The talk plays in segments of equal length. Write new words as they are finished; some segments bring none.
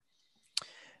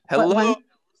Hello,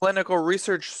 Clinical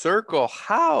Research Circle.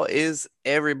 How is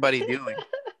everybody doing?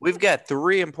 We've got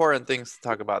three important things to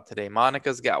talk about today.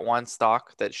 Monica's got one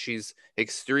stock that she's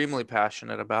extremely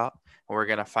passionate about, and we're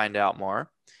going to find out more.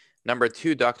 Number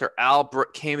two, Dr.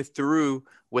 Albert came through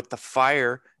with the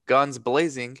fire, guns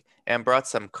blazing, and brought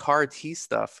some CAR T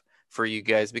stuff for you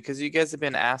guys because you guys have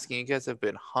been asking, you guys have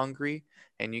been hungry,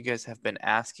 and you guys have been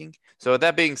asking. So with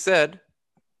that being said,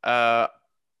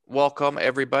 welcome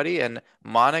everybody, and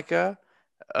Monica,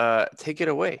 take it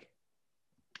away.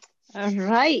 All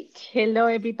right. Hello,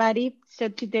 everybody. So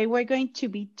today we're going to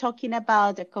be talking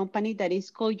about a company that is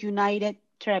called United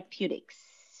Therapeutics.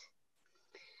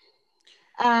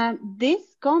 This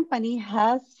company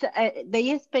has,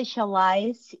 they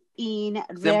specialize in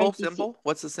rare disease. Symbol?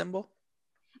 What's the symbol?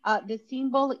 The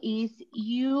symbol is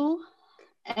U,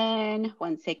 and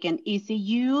one second, is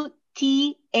UTHR.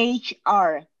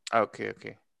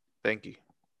 Okay. Thank you.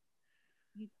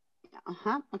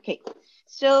 Okay.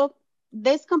 So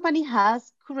this company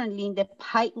has currently in the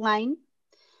pipeline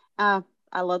a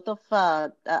lot of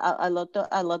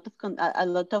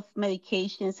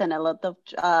medications and a lot of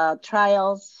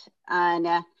trials,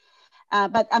 and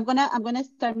but I'm gonna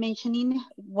start mentioning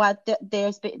what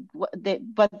they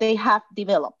have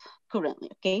developed currently.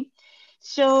 Okay,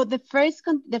 so the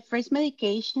first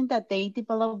medication that they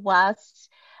developed was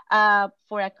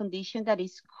for a condition that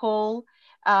is called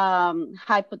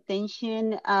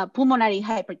hypertension, pulmonary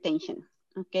hypertension.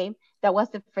 Okay, that was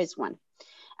the first one,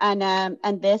 and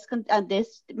this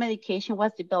medication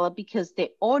was developed because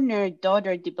the owner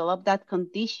daughter developed that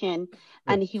condition,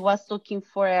 and he was looking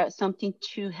for something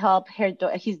to help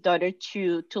his daughter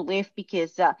to live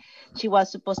because she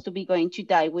was supposed to be going to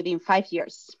die within 5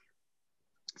 years.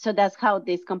 So that's how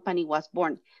this company was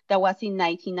born. That was in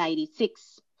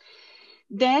 1996.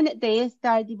 Then they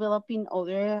start developing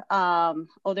other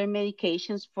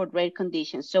medications for rare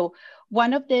conditions. So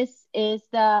one of this is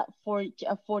for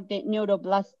the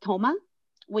neuroblastoma,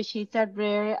 which is a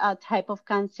rare type of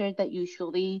cancer that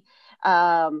usually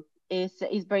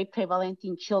is very prevalent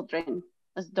in children,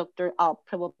 as Dr. Al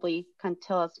probably can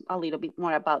tell us a little bit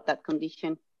more about that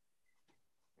condition.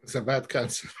 It's a bad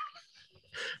cancer.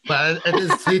 But it is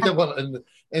treatable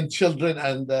in children,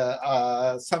 and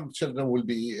some children will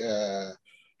be,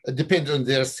 depending on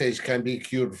their stage, can be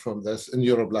cured from this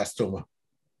neuroblastoma.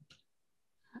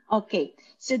 Okay,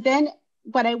 so then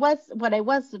what I was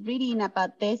reading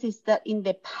about this is that in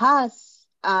the past,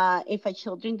 if a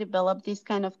children develop this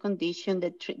kind of condition,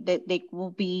 that they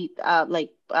will be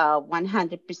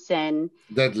 100%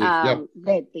 deadly.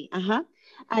 Deadly.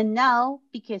 And now,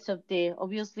 because of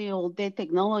obviously all the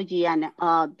technology and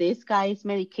this guy's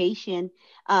medication,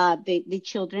 the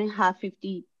children have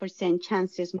 50%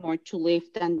 chances more to live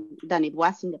than it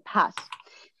was in the past.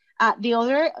 The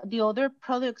other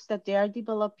products that they are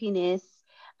developing is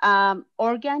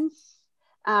organs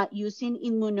using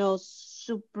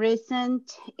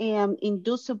immunosuppressant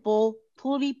inducible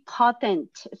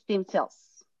pluripotent stem cells.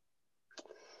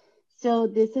 So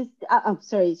this is,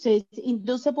 so it's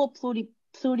inducible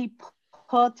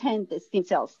pluripotent stem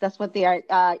cells. That's what they are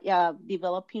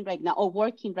developing right now, or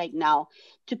working right now,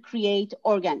 to create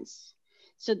organs.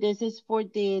 So this is for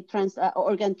the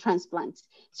organ transplants.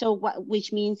 So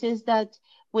which means is that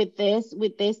with this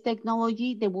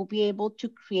technology, they will be able to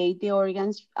create the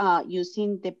organs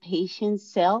using the patient's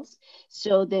cells,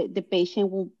 so the patient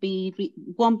won't be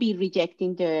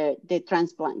rejecting the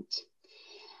transplant.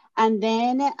 And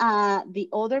then the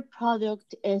other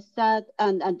product is that,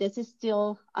 and this is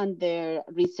still under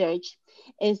research,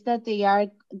 is that they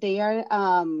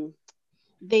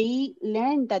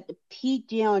learned that the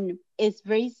pigeon is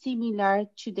very similar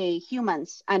to the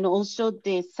humans, and also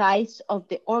the size of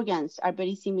the organs are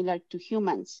very similar to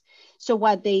humans. So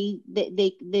what they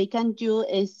can do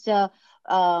is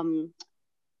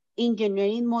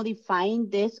engineering, modifying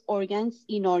these organs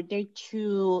in order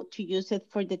to use it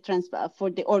for the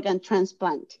organ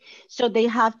transplant. So they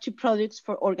have two products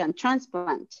for organ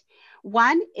transplant.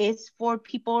 One is for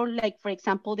people, like, for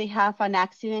example, they have an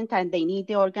accident and they need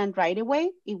the organ right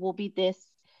away. It will be this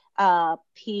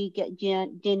pig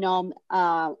genome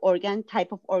organ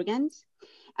type of organs.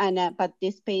 And but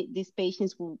these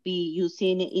patients will be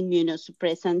using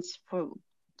immunosuppressants for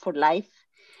life.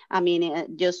 I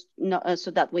mean, just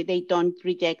so that way they don't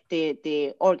reject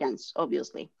the organs,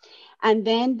 obviously. And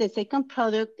then the second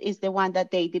product is the one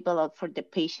that they develop for the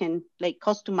patient, like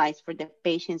customized for the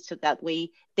patient, so that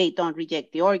way they don't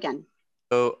reject the organ.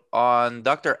 So on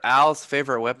Dr. Al's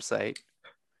favorite website,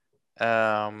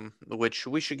 which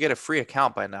we should get a free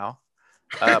account by now,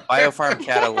 Biopharm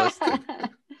Catalyst,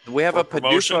 we have a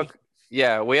PDUFA.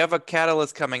 Yeah, we have a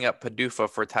catalyst coming up, PDUFA,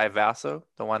 for Tyvaso,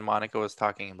 the one Monica was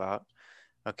talking about.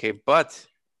 Okay, but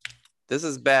this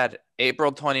is bad.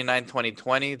 April 29,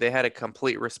 2020, they had a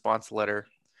complete response letter.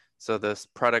 So this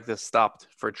product is stopped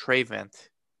for Travant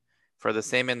for the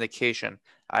same indication.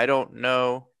 I don't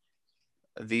know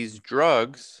these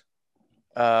drugs,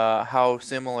 how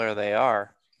similar they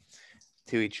are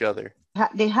to each other.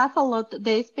 They have a lot.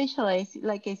 They specialize,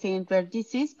 like I say, in rare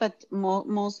disease, but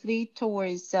mostly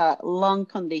towards lung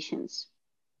conditions,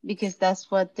 because that's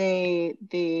what the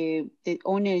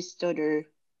owner's daughter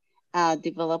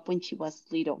developed when she was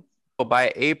little.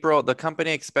 By April, the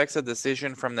company expects a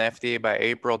decision from the FDA by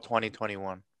April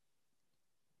 2021.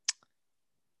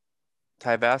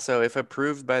 Tyvaso, if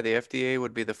approved by the FDA,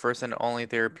 would be the first and only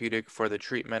therapeutic for the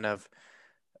treatment of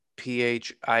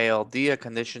PH-ILD, a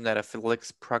condition that afflicts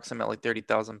approximately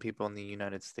 30,000 people in the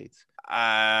United States.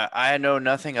 I know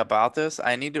nothing about this.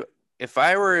 If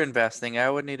I were investing, I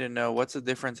would need to know what's the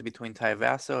difference between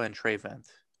Tyvaso and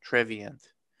Treviant.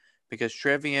 Because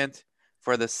Treviant,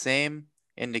 for the same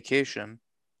indication,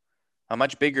 a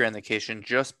much bigger indication,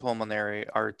 just pulmonary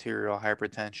arterial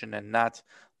hypertension and not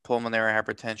pulmonary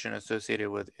hypertension associated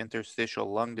with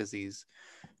interstitial lung disease,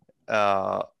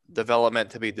 development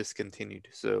to be discontinued.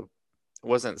 So it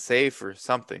wasn't safe or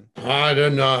something. I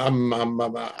don't know.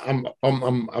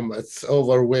 It's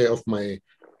away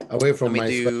from my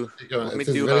specialty. It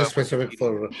is very specific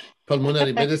for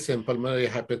pulmonary medicine, pulmonary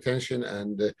hypertension,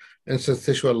 and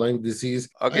interstitial lung disease.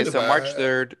 Okay, so March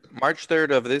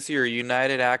 3rd of this year,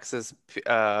 United Access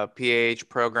PAH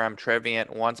program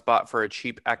Treviant once bought for a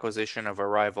cheap acquisition of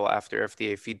Arrival after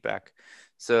FDA feedback.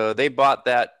 So they bought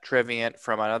that Treviant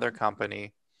from another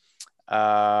company.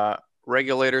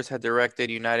 Regulators had directed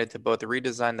United to both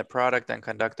redesign the product and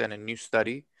conduct a new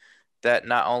study that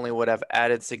not only would have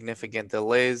added significant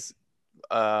delays,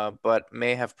 but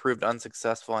may have proved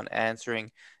unsuccessful in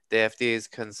answering the FDA's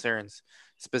concerns.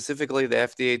 Specifically, the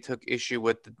FDA took issue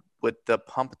with the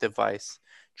pump device.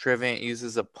 Treviant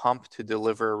uses a pump to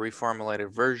deliver a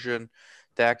reformulated version.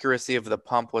 The accuracy of the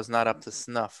pump was not up to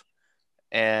snuff.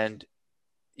 And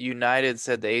United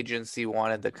said the agency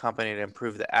wanted the company to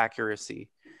improve the accuracy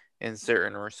in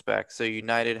certain respects. So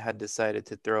United had decided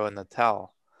to throw in the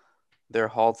towel. They're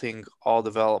halting all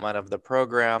development of the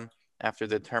program after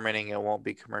determining it won't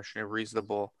be commercially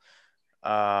reasonable.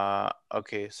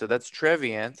 Okay, so that's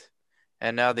Treviant.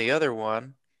 And now the other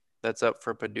one that's up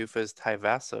for PDUFA is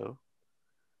Tyvaso.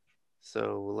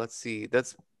 So let's see.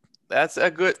 That's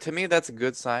a good, to me, that's a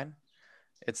good sign.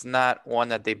 It's not one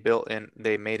that they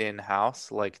made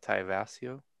in-house like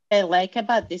Tyvaso. I like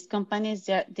about these companies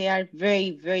that they are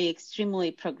very, very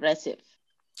extremely progressive.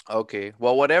 Okay,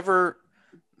 well, whatever,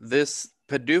 this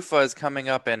PDUFA is coming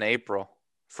up in April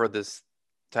for this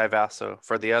Tyvaso,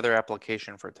 for the other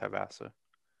application for Tyvaso.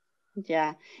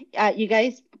 Yeah, you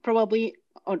guys probably,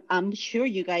 or I'm sure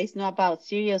you guys know about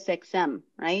SiriusXM,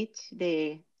 right?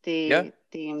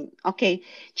 Okay,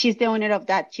 she's the owner of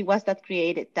that. She was that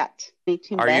created that. Need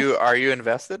to invest. Are you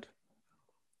invested?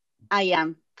 I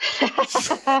am.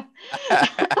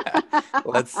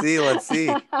 Let's see.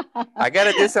 I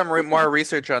gotta do some more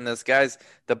research on this, guys.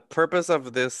 The purpose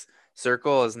of this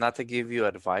circle is not to give you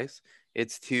advice.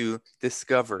 It's to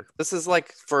discover. This is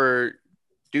like for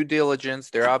due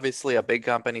diligence. They're obviously a big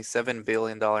company, $7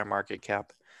 billion market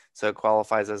cap. So it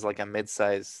qualifies as like a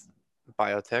mid-size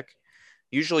biotech.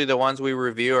 Usually the ones we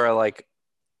review are like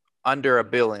under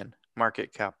 $1 billion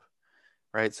market cap,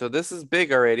 right? So this is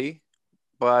big already,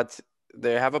 but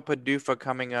they have a PDUFA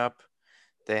coming up.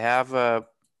 They have a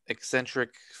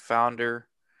eccentric founder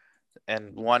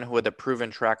and one with a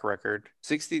proven track record.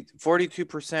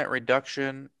 42%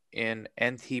 reduction in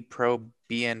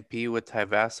NT-proBNP with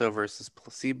Tyvaso versus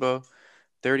placebo.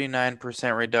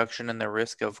 39% reduction in the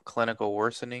risk of clinical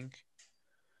worsening.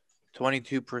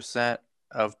 22%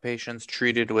 of patients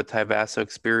treated with Tyvaso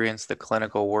experienced the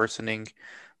clinical worsening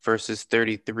versus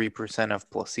 33% of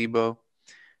placebo.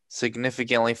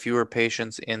 Significantly fewer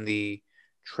patients in the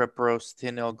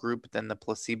treprostinil group than the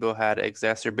placebo had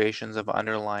exacerbations of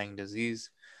underlying disease.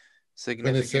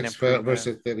 Significant 26 improvement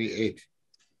versus 38.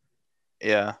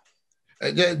 Yeah.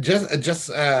 Just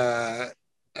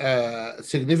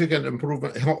significant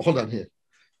improvement. Hold on here.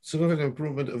 Significant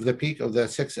improvement of the peak of the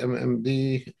 6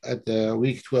 mmD at the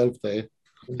week 12 day.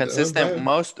 Consistent,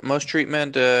 most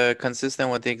treatment consistent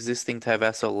with the existing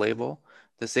Tyvaso label.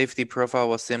 The safety profile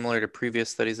was similar to previous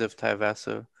studies of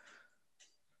Tyvaso.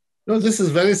 No, this is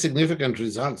very significant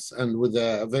results and with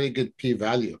a very good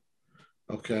p-value.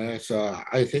 Okay, so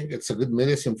I think it's a good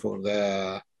medicine for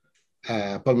the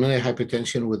pulmonary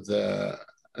hypertension with the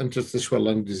interstitial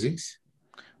lung disease.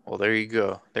 Well, there you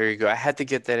go. There you go. I had to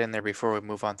get that in there before we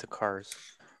move on to cars.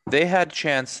 They had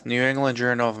chance, New England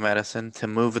Journal of Medicine, to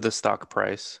move the stock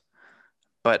price.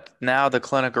 But now the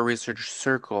Clinical Research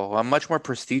Circle, a much more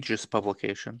prestigious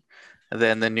publication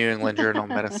than the New England Journal of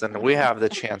Medicine, we have the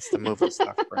chance to move the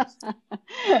stock price.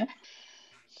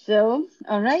 So,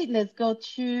 all right, let's go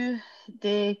to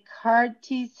the CAR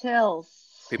T cells.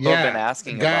 People have been Yeah,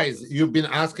 asking about guys, this. you've been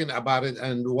asking about it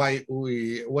and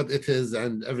what it is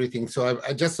and everything. So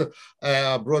I just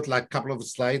brought like a couple of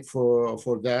slides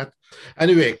for that.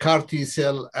 Anyway, CAR T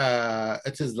cell,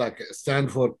 it is like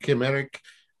stand for chimeric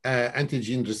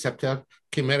antigen receptor.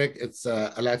 Chimeric, it's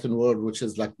a Latin word which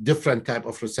is like different type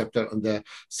of receptor on the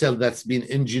cell that's been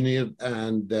engineered,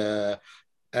 and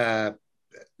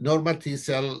normal T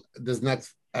cell does not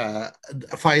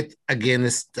fight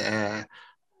against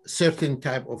certain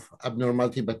type of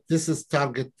abnormality, but this is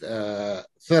target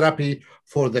therapy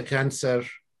for the cancer.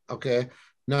 Okay,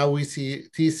 now we see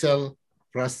T cell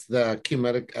plus the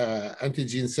chimeric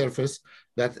antigen surface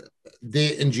that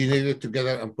they engineer it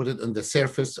together and put it on the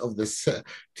surface of the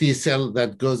T cell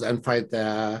that goes and fight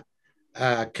the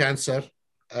cancer.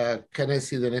 Can I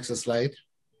see the next slide?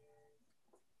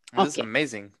 This is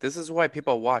amazing. This is why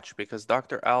people watch, because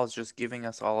Dr. Al is just giving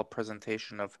us all a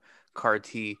presentation of CAR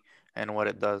T and what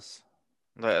it does.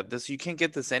 This, you can't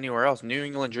get this anywhere else. New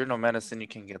England Journal of Medicine, you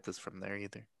can't get this from there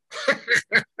either.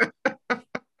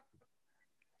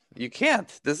 You can't.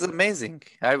 This is amazing.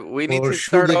 We need to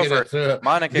start over.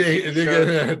 Monica,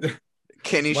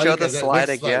 can you show the slide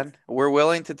again? We're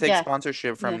willing to take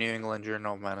sponsorship from New England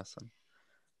Journal of Medicine.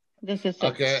 This is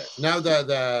okay. Now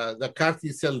the CAR T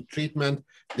cell treatment,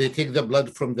 they take the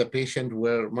blood from the patient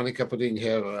where Monica putting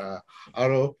her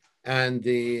arrow, and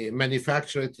they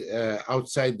manufacture it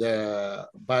outside the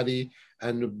body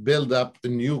and build up a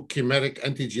new chimeric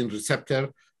antigen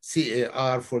receptor,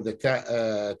 CAR, for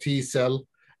the T cell,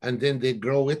 and then they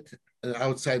grow it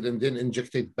outside and then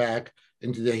inject it back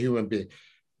into the human being,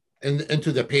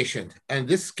 into the patient. And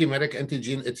this chimeric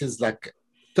antigen, it is like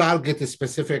target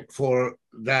specific for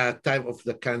the type of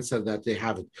the cancer that they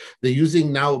have it. They're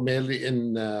using now mainly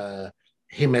in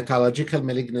hematological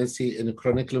malignancy, in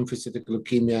chronic lymphocytic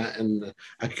leukemia, and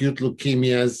acute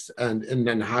leukemias, and in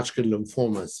non-Hodgkin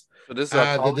lymphomas. So this is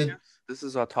autologous? This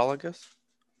is autologous?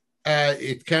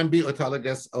 It can be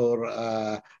autologous or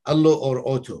allo or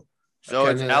auto. So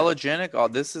it's allogenic? Oh,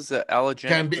 this is an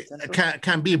allogenic?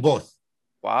 Can be both.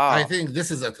 Wow. I think this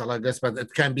is autologous, but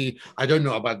it can be, I don't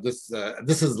know about this.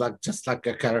 This is like just like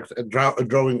a character, a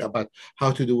drawing about how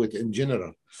to do it in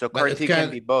general. So CAR T can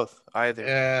be both,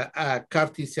 either. CAR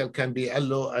T cell can be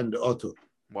allo and auto.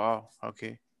 Wow,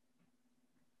 okay.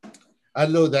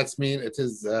 Allo, that's mean it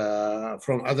is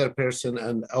from other person,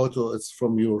 and auto it's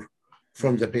from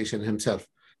the patient himself.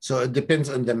 So it depends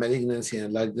on the malignancy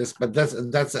and like this, but that's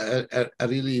a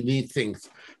really neat thing.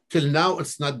 Till now,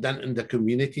 it's not done in the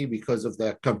community because of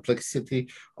the complexity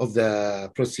of the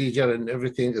procedure, and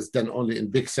everything is done only in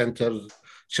big centers,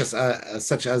 just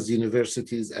such as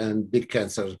universities and big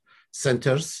cancer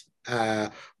centers.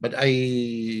 But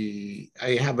I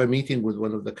have a meeting with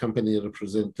one of the company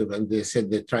representative, and they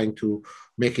said they're trying to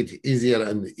make it easier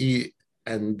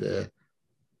and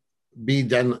be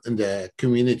done in the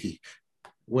community,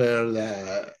 where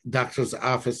the doctor's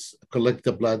office collect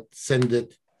the blood, send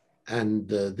it, and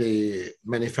they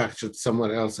manufacture it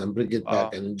somewhere else and bring it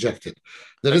back and inject it.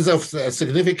 There is a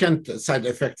significant side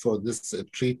effect for this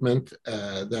treatment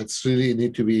that's really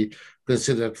need to be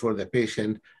considered for the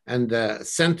patient. And the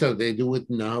center, they do it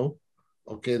now.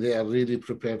 Okay, they are really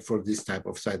prepared for this type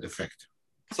of side effect.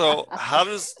 So how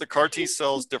does the CAR T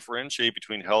cells differentiate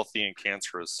between healthy and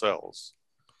cancerous cells?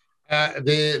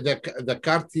 The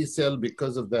CAR T cell,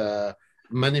 because of the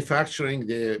manufacturing,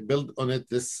 they build on it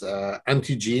this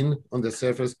antigen on the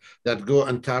surface that go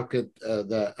and target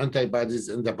the antibodies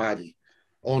in the body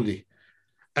only.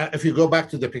 If you go back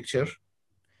to the picture,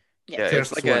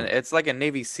 it's like a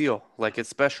Navy SEAL, like it's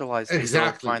specialized.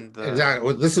 Exactly.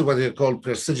 Well, this is what they call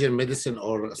precision medicine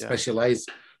or specialized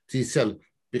T cell.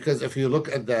 Because if you look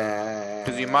at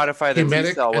because you modify the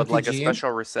T cell with antigen, like a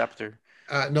special receptor.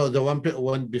 No, the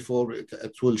one before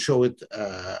it will show it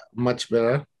much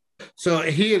better. So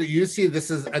here you see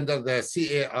this is under the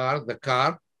CAR, the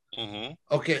CAR. Mm-hmm.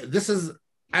 Okay, this is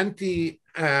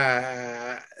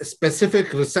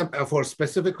specific receptor for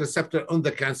specific receptor on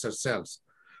the cancer cells.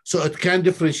 So it can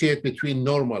differentiate between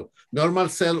normal. Normal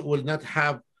cell will not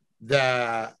have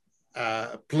the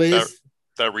place.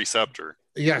 That receptor.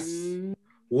 Yes,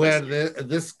 where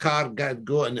this CAR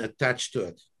go and attach to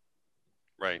it.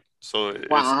 Right. So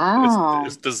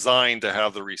it's designed to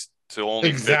have to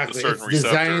only fit the Exactly. certain It's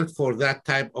receptor. designed for that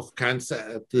type of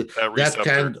cancer, that receptor.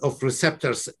 kind of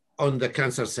receptors on the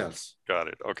cancer cells. Got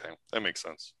it. Okay, that makes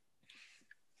sense.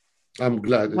 I'm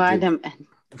glad it What did.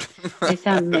 it's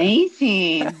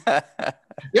amazing.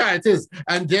 Yeah, it is.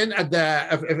 And then at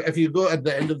if you go at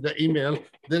the end of the email,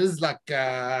 there is like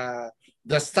the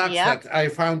stocks Yep. that I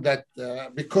found that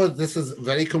because this is a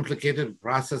very complicated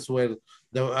process where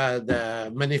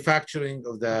the manufacturing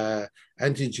of the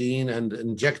antigen and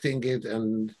injecting it,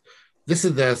 and this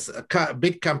is the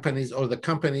big companies or the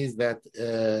companies that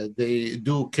they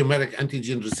do chimeric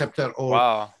antigen receptor or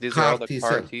Wow, these are all the CAR T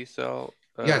CAR cell. T cell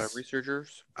Yes.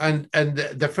 researchers. And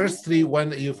the first three, when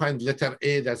you find letter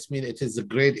A, that's mean it is a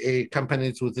grade A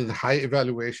companies with a high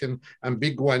evaluation and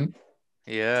big one.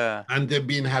 Yeah. And they've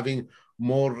been having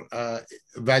more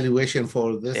valuation for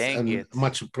this Dang and it.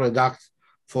 much product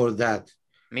for that.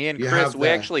 Me and You Chris, have we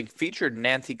the- actually featured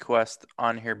Nancy Quest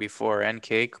on here before. NK.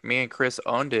 Me and Chris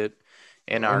owned it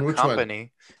in our On which one?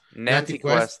 company. Nancy Nancy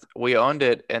Quest, we owned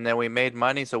it and then we made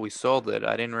money, so we sold it.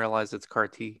 I didn't realize it's CAR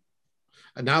T.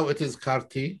 And now it is CAR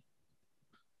T.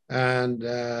 And me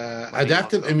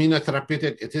adaptive also.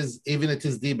 immunotherapeutic, it is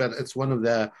D, but it's one of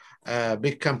the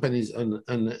big companies in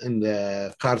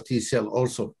the CAR T cell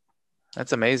also.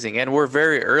 That's amazing. And we're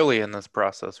very early in this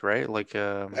process, right? Like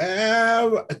Till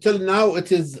now, it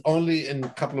is only in a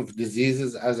couple of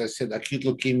diseases, as I said, acute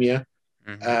leukemia,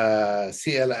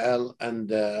 CLL, and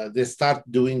they start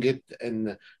doing it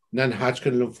in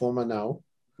non-Hodgkin lymphoma now.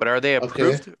 but are they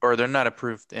approved or they're not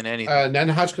approved in anything?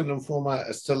 Non-Hodgkin lymphoma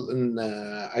is still in,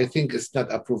 I think it's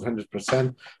not approved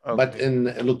 100%, but in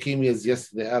leukemias, yes,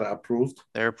 they are approved.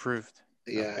 They're approved.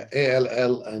 Yeah,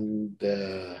 ALL and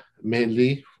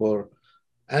mainly for,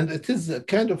 and it is a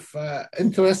kind of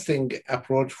interesting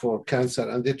approach for cancer.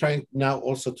 And they're trying now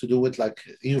also to do it like,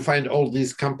 you find all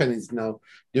these companies now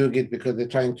doing it because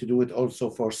they're trying to do it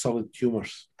also for solid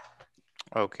tumors.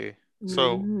 Okay. So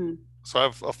I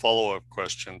have a follow-up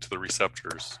question to the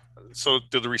receptors. So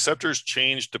do the receptors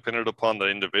change dependent upon the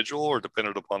individual or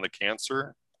dependent upon the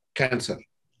cancer? Cancer.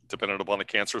 Dependent upon the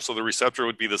cancer. So the receptor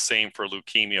would be the same for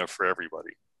leukemia for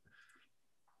everybody.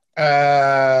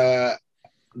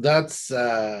 That's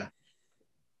a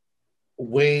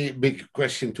way big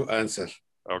question to answer.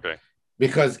 Okay.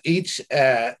 Because each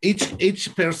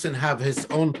person have his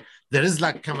own. There is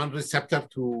like common receptor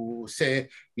to say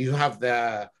you have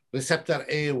the receptor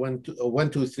A 1,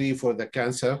 2, 3 for the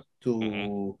cancer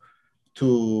to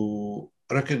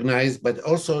recognize, but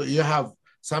also you have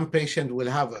some patient will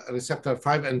have receptor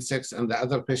 5 and 6, and the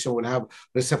other patient will have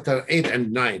receptor 8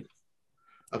 and 9.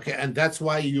 Okay, and that's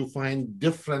why you find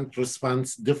different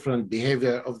response, different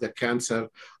behavior of the cancer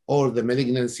or the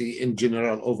malignancy in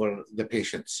general over the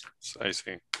patients. I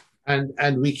see.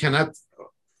 And we cannot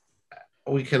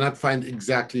find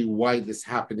exactly why this is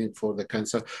happening for the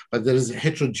cancer, but there is a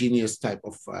heterogeneous type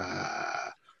of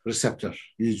receptor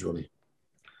usually.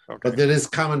 Okay. But there is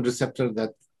common receptor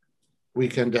that we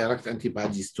can direct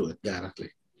antibodies to it directly.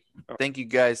 Thank you,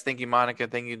 guys. Thank you, Monica.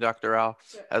 Thank you, Dr. Al.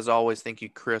 As always, thank you,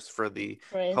 Chris, for the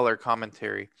color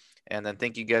commentary. And then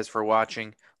thank you guys for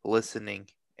watching, listening,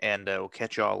 and we'll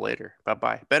catch you all later.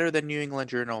 Bye-bye. Better than New England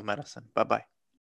Journal of Medicine. Bye-bye.